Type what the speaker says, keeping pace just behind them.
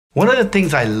One of the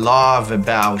things I love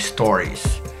about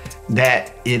stories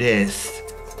that it is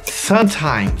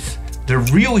sometimes the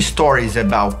real stories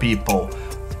about people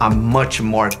are much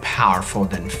more powerful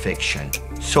than fiction.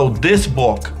 So this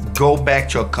book, Go Back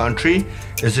to Your Country,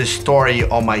 is a story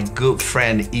of my good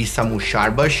friend Issa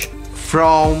Musharbash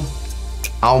from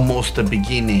almost the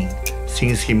beginning,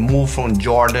 since he moved from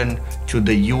Jordan to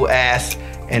the US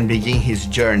and began his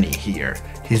journey here,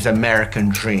 his American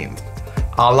dream.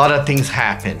 A lot of things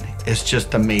happen. It's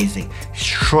just amazing.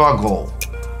 Struggle,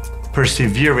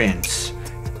 perseverance,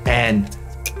 and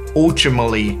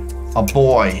ultimately a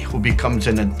boy who becomes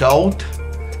an adult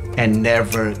and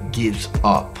never gives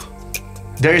up.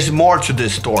 There is more to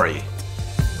this story.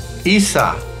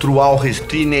 Issa, throughout his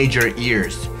teenager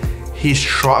years, he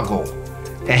struggled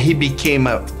and he became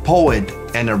a poet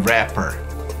and a rapper.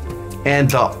 And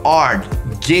the art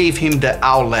gave him the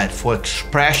outlet for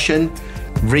expression,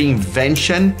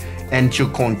 reinvention, and to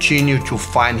continue to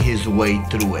find his way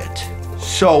through it.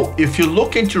 So if you're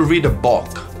looking to read a book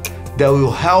that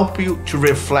will help you to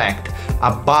reflect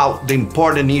about the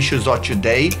important issues of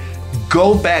today,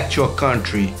 Go Back to Your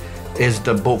Country is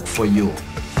the book for you.